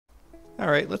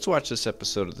Alright, let's watch this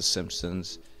episode of The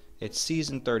Simpsons. It's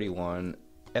season 31,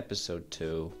 episode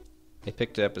 2. I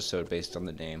picked the episode based on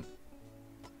the name.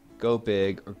 Go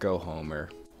Big or Go Homer.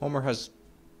 Homer has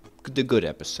the good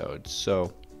episodes,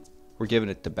 so we're giving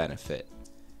it the benefit.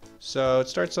 So it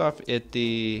starts off at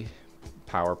the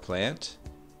power plant.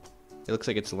 It looks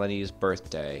like it's Lenny's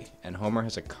birthday, and Homer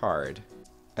has a card.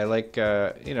 I like,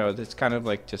 it's kind of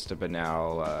like just a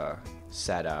banal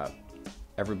setup.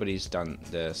 Everybody's done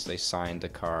this. They signed the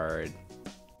card.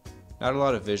 Not a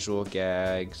lot of visual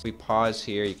gags. We pause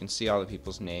here. You can see all the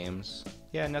people's names.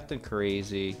 Yeah, nothing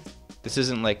crazy. This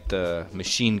isn't like the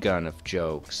machine gun of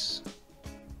jokes.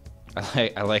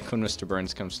 I like when Mr.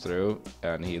 Burns comes through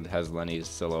and he has Lenny's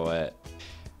silhouette.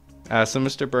 So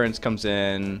Mr. Burns comes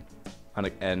in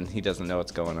and he doesn't know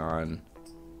what's going on.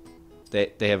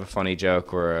 They have a funny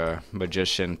joke where a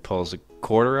magician pulls a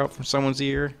quarter out from someone's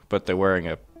ear, but they're wearing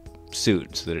a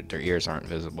suit so that their ears aren't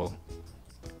visible.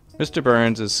 Mr.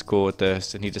 Burns is cool with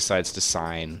this and he decides to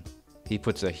sign. He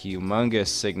puts a humongous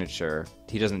signature.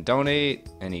 He doesn't donate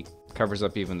and he covers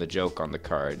up even the joke on the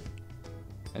card.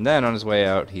 And then on his way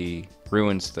out he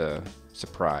ruins the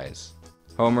surprise.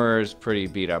 Homer's pretty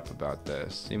beat up about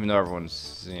this, even though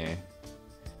everyone's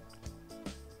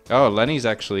Oh, Lenny's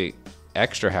actually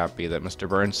extra happy that Mr.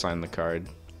 Burns signed the card.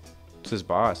 It's his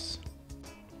boss.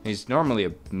 He's normally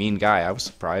a mean guy. I was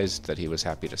surprised that he was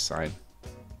happy to sign.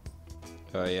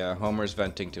 Yeah, Homer's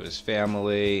venting to his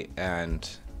family, and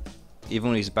even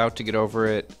when he's about to get over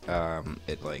it,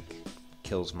 it like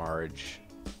kills Marge.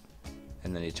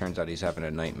 And then it turns out he's having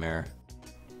a nightmare.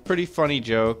 Pretty funny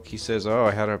joke. He says, "Oh,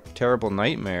 I had a terrible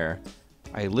nightmare.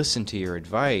 I listened to your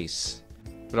advice."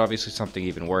 But obviously something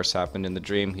even worse happened in the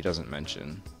dream he doesn't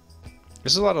mention.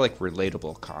 There's a lot of like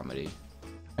relatable comedy.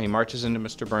 He marches into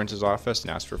Mr. Burns' office and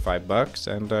asks for $5,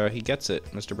 and he gets it.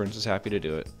 Mr. Burns is happy to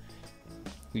do it.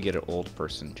 We get an old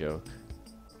person joke.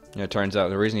 It turns out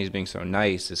the reason he's being so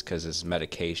nice is because his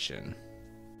medication.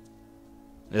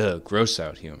 Ugh, gross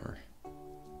out humor.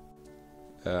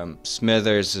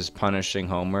 Smithers is punishing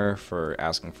Homer for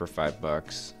asking for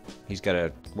 $5. He's got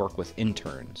to work with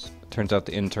interns. Turns out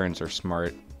the interns are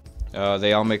smart.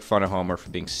 They all make fun of Homer for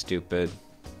being stupid.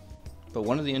 But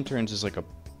one of the interns is like a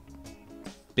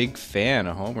big fan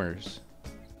of Homer's.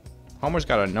 Homer's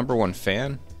got a #1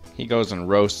 fan. He goes and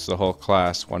roasts the whole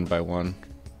class one by one.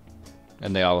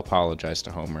 And they all apologize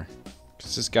to Homer.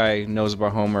 Because this guy knows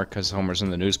about Homer because Homer's in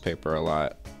the newspaper a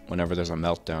lot whenever there's a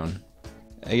meltdown.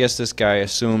 I guess this guy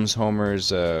assumes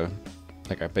Homer's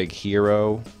like a big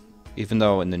hero. Even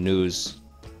though in the news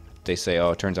they say,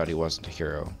 oh, it turns out he wasn't a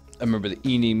hero. I remember the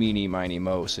eeny, meeny, miny,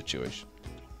 mo situation.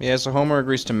 Yeah, so Homer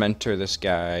agrees to mentor this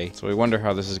guy. So we wonder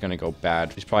how this is going to go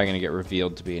bad. He's probably going to get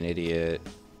revealed to be an idiot.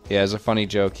 Yeah, as a funny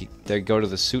joke, they go to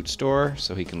the suit store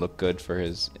so he can look good for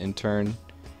his intern.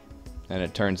 And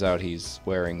it turns out he's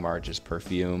wearing Marge's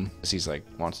perfume. He's like,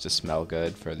 wants to smell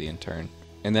good for the intern.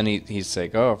 And then he's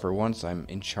like, oh, for once I'm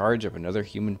in charge of another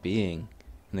human being.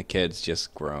 And the kids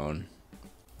just groan.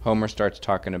 Homer starts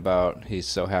talking about he's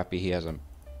so happy he has an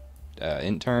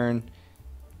intern.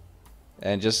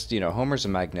 And just, Homer's a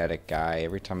magnetic guy.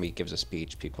 Every time he gives a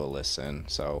speech, people listen.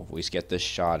 So we get this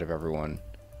shot of everyone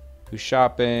who's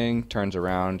shopping, turns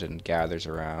around and gathers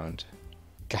around.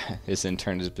 His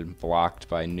intern has been blocked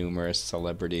by numerous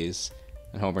celebrities.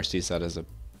 And Homer sees that as a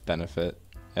benefit.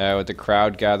 With the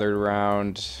crowd gathered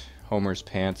around, Homer's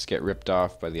pants get ripped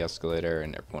off by the escalator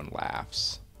and everyone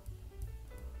laughs.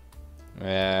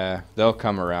 Yeah, they'll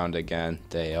come around again.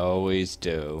 They always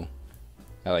do.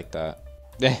 I like that.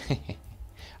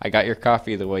 I got your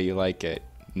coffee the way you like it.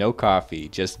 No coffee,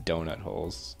 just donut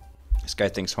holes. This guy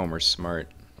thinks Homer's smart.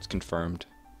 It's confirmed.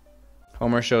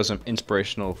 Homer shows him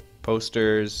inspirational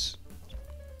posters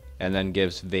and then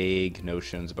gives vague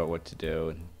notions about what to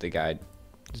do. The guy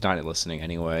is not listening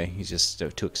anyway. He's just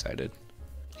too excited.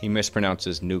 He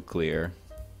mispronounces nuclear.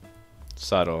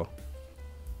 Subtle.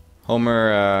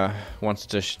 Homer wants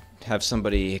to have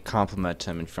somebody compliment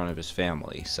him in front of his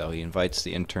family, so he invites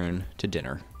the intern to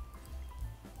dinner.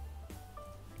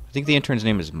 I think the intern's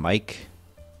name is Mike.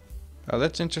 Oh,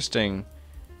 that's interesting.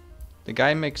 The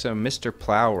guy makes a Mr.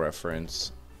 Plow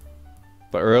reference.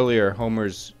 But earlier,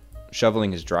 Homer's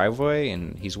shoveling his driveway,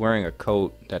 and he's wearing a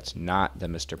coat that's not the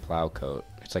Mr. Plow coat.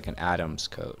 It's like an Adams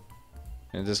coat.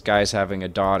 And this guy's having a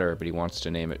daughter, but he wants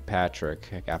to name it Patrick,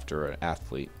 after an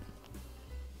athlete.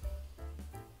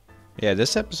 Yeah,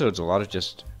 this episode's a lot of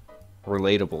just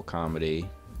relatable comedy,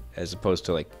 as opposed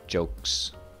to, like,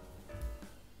 jokes.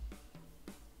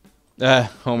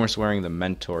 Homer's wearing the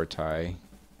mentor tie.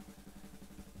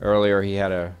 Earlier he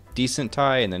had a decent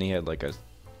tie, and then he had like a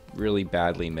really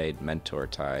badly made mentor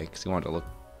tie because he wanted to look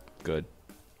good.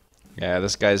 Yeah,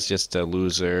 this guy's just a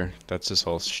loser. That's his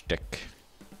whole shtick.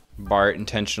 Bart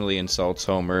intentionally insults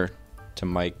Homer to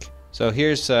Mike. So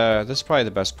here's, this is probably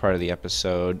the best part of the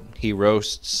episode. He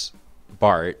roasts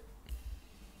Bart,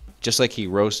 just like he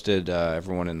roasted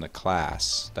everyone in the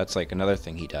class. That's like another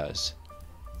thing he does.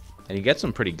 And he gets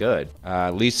them pretty good.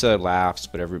 Lisa laughs,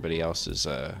 but everybody else is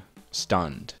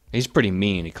stunned. He's pretty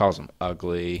mean. He calls him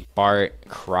ugly. Bart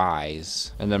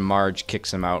cries. And then Marge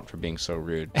kicks him out for being so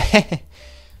rude.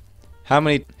 How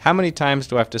many times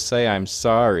do I have to say I'm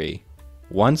sorry?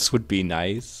 Once would be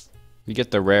nice. You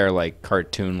get the rare like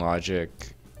cartoon logic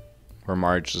where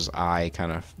Marge's eye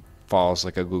kind of falls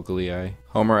like a googly eye.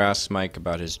 Homer asks Mike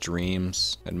about his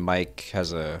dreams, and Mike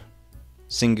has a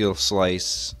single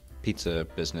slice pizza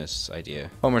business idea.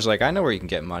 Homer's like, I know where you can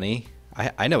get money.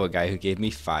 I know a guy who gave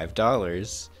me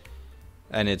 $5.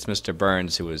 And it's Mr.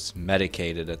 Burns, who was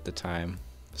medicated at the time.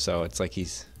 So it's like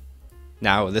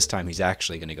this time he's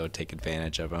actually going to go take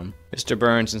advantage of him. Mr.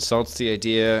 Burns insults the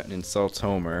idea and insults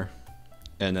Homer.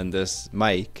 And then this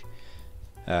Mike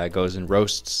goes and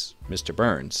roasts Mr.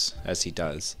 Burns, as he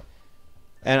does.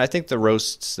 And I think the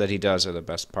roasts that he does are the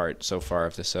best part so far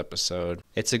of this episode.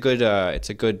 It's a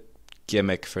good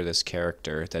gimmick for this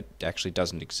character that actually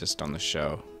doesn't exist on the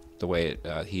show, the way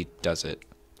he does it.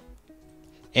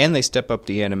 And they step up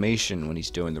the animation when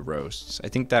he's doing the roasts. I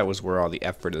think that was where all the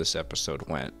effort of this episode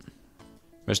went.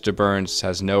 Mr. Burns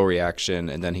has no reaction,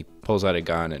 and then he pulls out a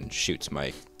gun and shoots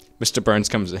Mike. Mr.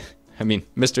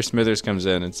 Smithers comes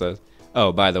in and says,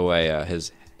 oh, by the way,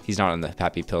 he's not on the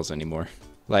happy pills anymore.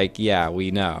 Like, yeah,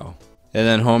 we know. And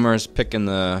then Homer's picking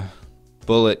the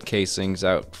bullet casings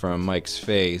out from Mike's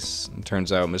face, and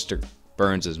turns out Mr.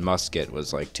 Burns' musket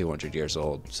was like 200 years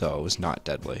old, so it was not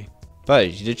deadly. But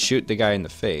he did shoot the guy in the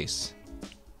face.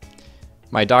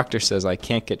 My doctor says I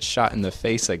can't get shot in the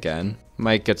face again.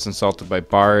 Mike gets insulted by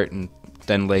Bart and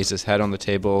then lays his head on the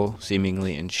table,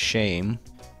 seemingly in shame.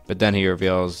 But then he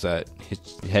reveals that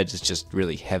his head is just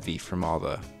really heavy from all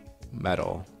the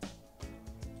metal.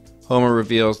 Homer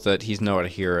reveals that he's not a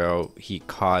hero. He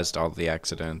caused all the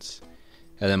accidents.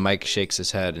 And then Mike shakes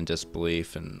his head in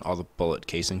disbelief and all the bullet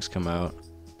casings come out.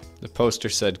 The poster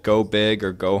said, go big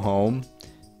or go home.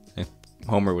 And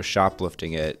Homer was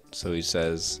shoplifting it, so he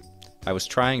says, I was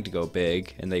trying to go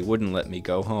big and they wouldn't let me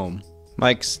go home.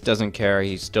 Mike doesn't care.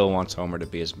 He still wants Homer to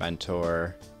be his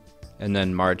mentor. And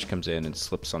then Marge comes in and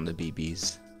slips on the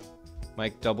BBs.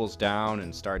 Mike doubles down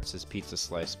and starts his pizza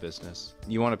slice business.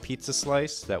 You want a pizza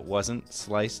slice that wasn't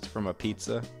sliced from a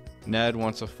pizza? Ned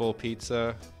wants a full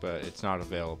pizza, but it's not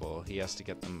available. He has to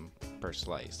get them per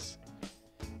slice.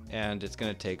 And it's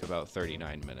going to take about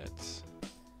 39 minutes.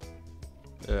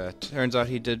 Turns out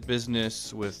he did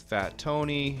business with Fat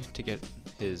Tony to get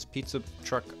his pizza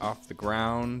truck off the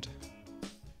ground.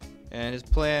 And his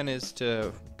plan is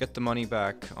to get the money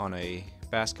back on a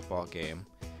basketball game,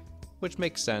 which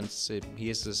makes sense. He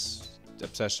has this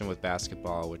obsession with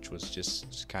basketball, which was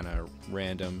just kind of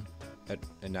random,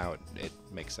 and now it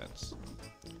makes sense.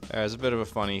 There's a bit of a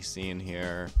funny scene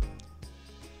here.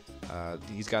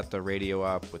 He's got the radio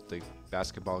up with the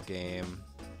basketball game,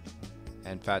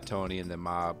 and Fat Tony and the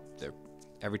mob,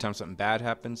 every time something bad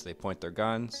happens, they point their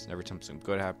guns. Every time something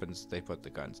good happens, they put the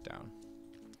guns down.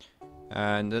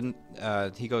 And then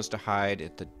he goes to hide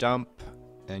at the dump,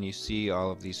 and you see all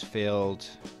of these failed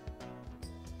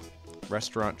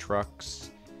restaurant trucks.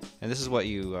 And this is what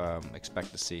you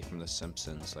expect to see from The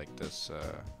Simpsons, like this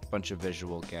bunch of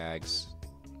visual gags.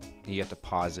 You have to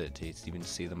pause it to even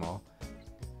see them all.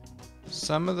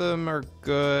 Some of them are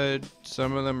good,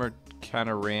 some of them are kind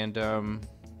of random,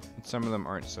 and some of them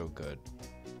aren't so good.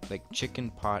 Like Chicken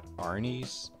Pot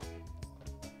Arnie's.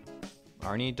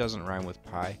 Arnie doesn't rhyme with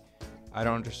pie. I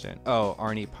don't understand. Oh,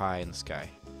 Arnie Pie in the Sky.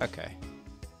 Okay.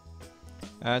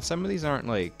 Some of these aren't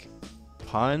like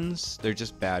puns, they're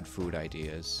just bad food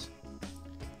ideas.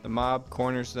 The mob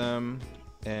corners them,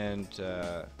 and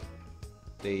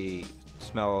they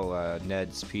smell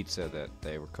Ned's pizza that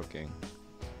they were cooking.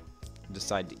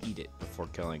 Decide to eat it before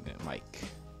killing Mike.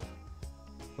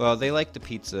 Well, they like the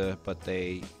pizza, but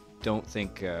they don't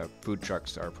think food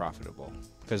trucks are profitable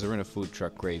because they're in a food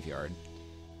truck graveyard.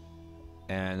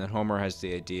 And then Homer has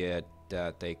the idea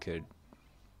that they could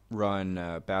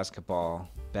run basketball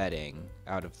betting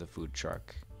out of the food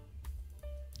truck.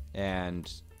 And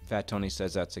Fat Tony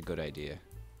says that's a good idea.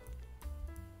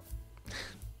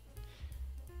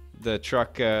 The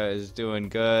truck is doing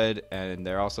good, and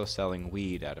they're also selling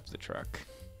weed out of the truck.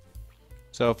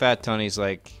 So Fat Tony's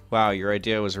like, wow, your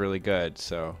idea was really good,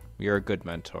 so you're a good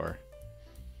mentor.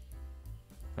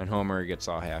 And Homer gets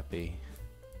all happy.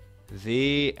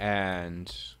 The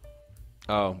end.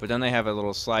 Oh, but then they have a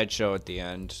little slideshow at the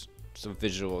end. Some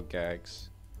visual gags.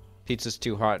 Pizza's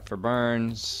too hot for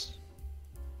Burns.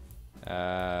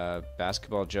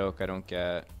 Basketball joke I don't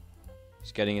get.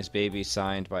 He's getting his baby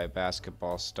signed by a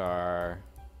basketball star.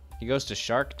 He goes to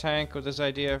Shark Tank with this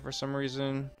idea for some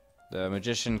reason. The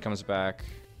magician comes back.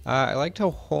 I liked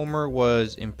how Homer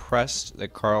was impressed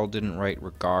that Carl didn't write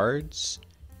regards,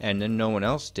 and then no one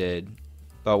else did.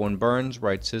 But when Burns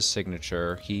writes his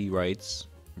signature, he writes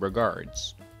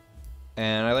regards.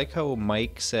 And I like how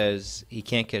Mike says he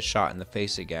can't get shot in the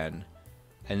face again.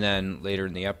 And then later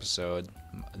in the episode,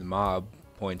 the mob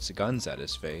points the guns at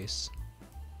his face.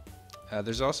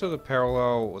 There's also the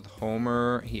parallel with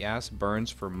Homer. He asks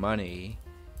Burns for money,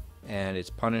 and it's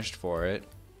punished for it.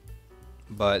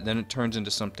 But then it turns into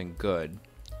something good.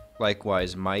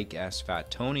 Likewise, Mike asks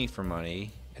Fat Tony for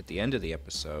money at the end of the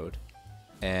episode,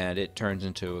 and it turns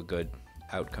into a good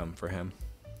outcome for him.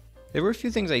 There were a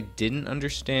few things I didn't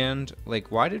understand, like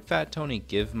why did Fat Tony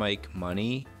give Mike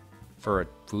money for a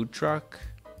food truck,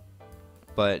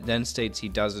 but then states he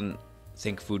doesn't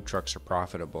think food trucks are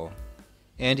profitable.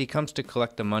 And he comes to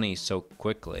collect the money so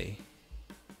quickly.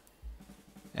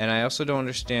 And I also don't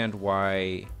understand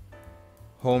why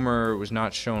Homer was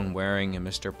not shown wearing a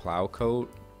Mr. Plow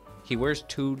coat. He wears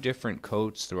 2 different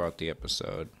coats throughout the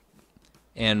episode.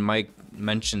 And Mike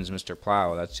mentions Mr.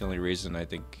 Plow. That's the only reason I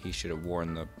think he should have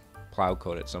worn the plow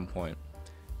coat at some point.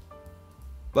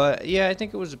 But yeah, I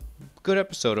think it was a good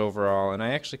episode overall. And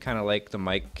I actually kind of like the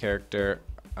Mike character.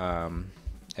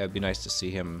 It would be nice to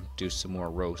see him do some more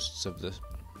roasts of the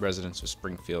residents of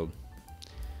Springfield.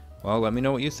 Well, let me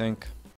know what you think.